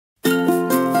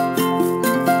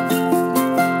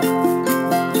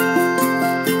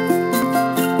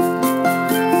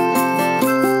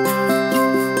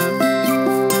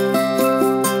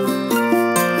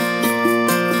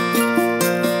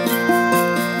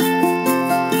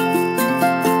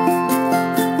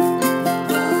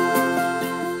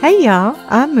Hey y'all,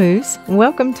 I'm Moose.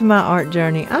 Welcome to my art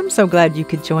journey. I'm so glad you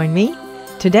could join me.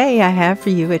 Today I have for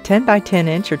you a 10 by 10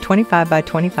 inch or 25 by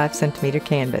 25 centimeter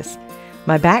canvas.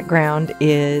 My background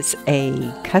is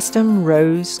a custom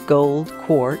rose gold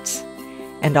quartz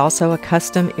and also a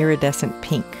custom iridescent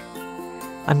pink.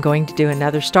 I'm going to do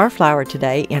another Starflower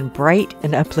today in bright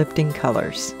and uplifting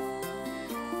colors.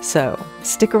 So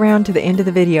stick around to the end of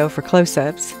the video for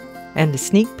close-ups and a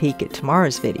sneak peek at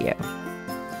tomorrow's video.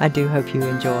 I do hope you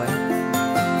enjoy.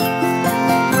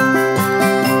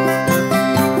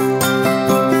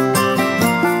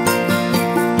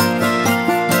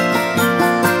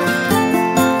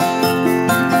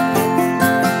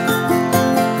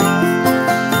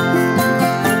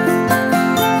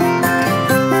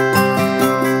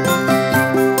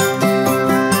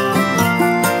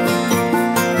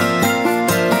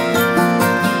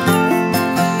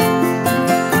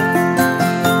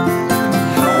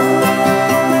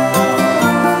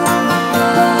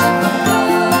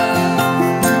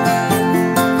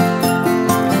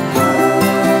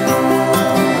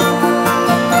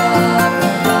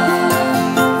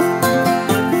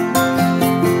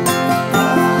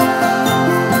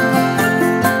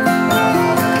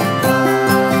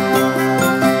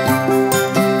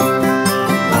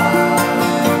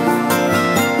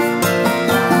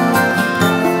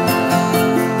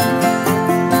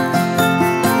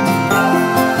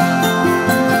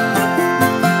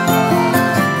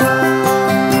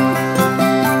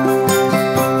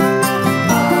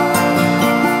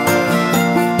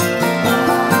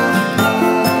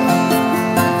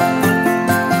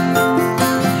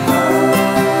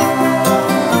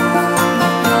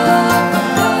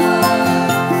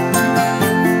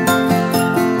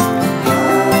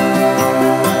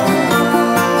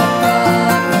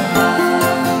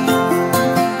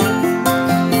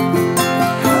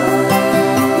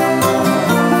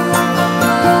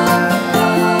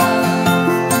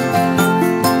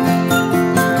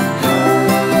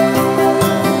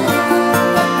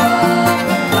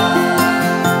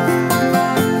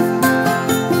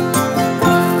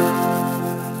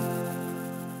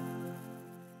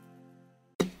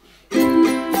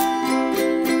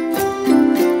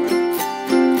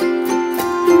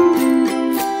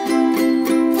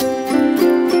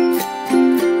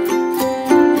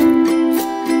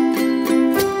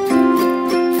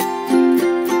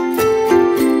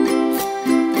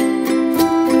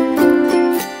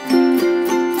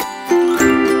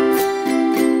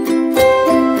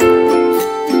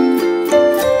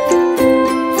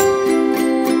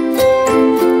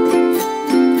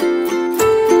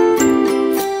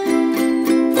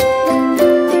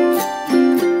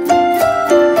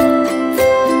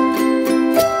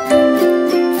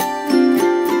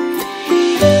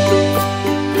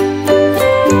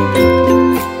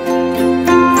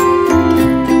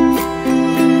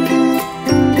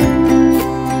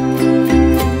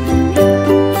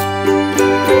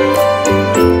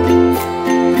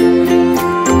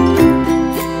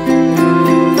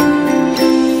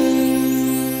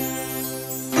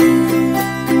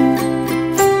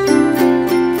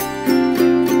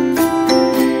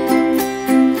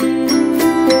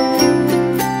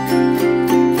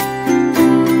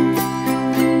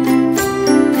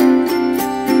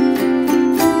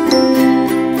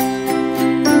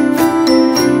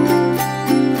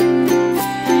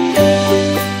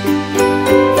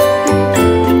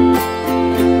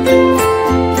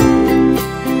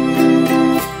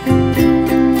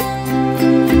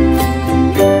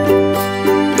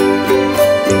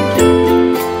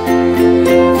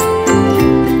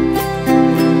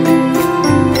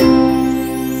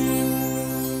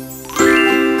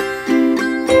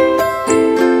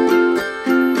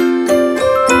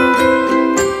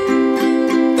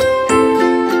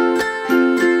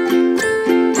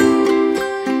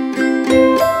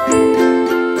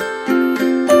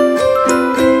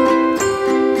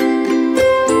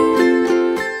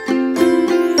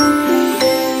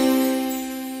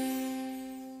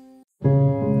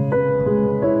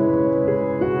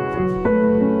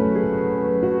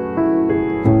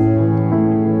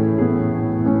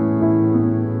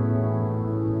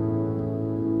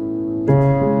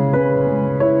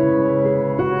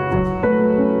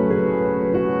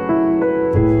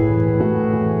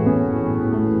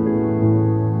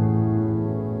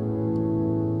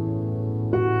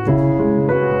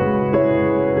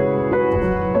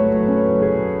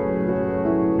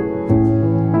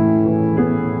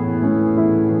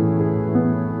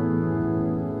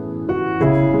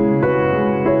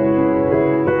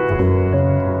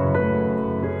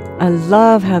 I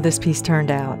love how this piece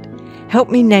turned out. Help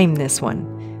me name this one.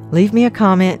 Leave me a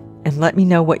comment and let me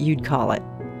know what you'd call it.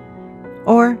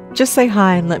 or just say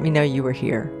hi and let me know you were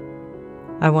here.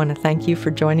 I want to thank you for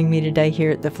joining me today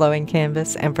here at the Flowing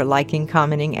Canvas and for liking,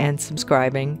 commenting, and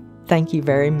subscribing. Thank you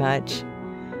very much.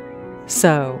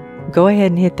 So, go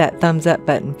ahead and hit that thumbs up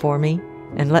button for me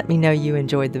and let me know you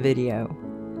enjoyed the video.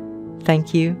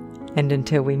 Thank you, and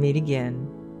until we meet again,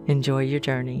 enjoy your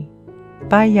journey.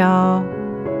 Bye, y'all.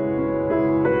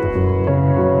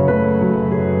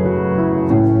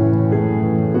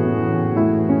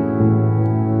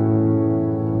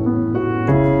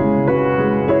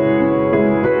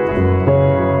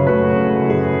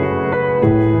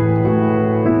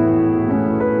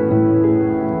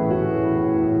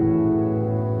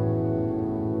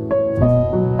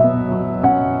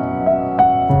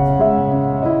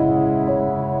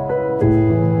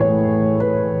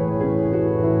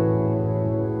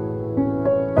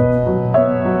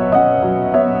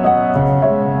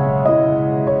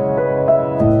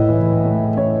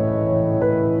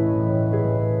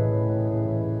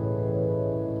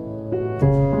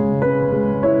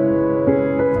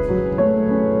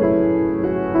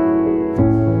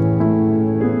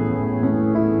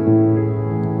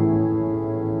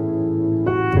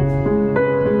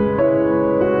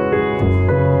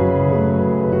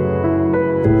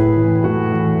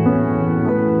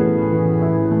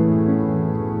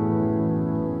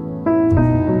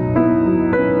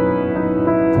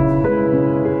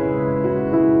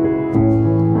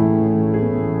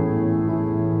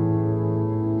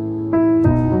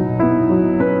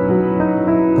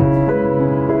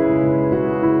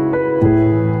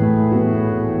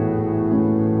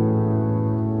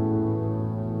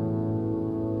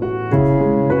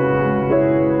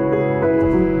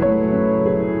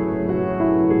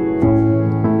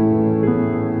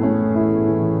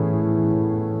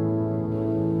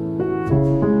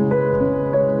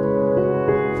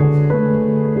 Thank you.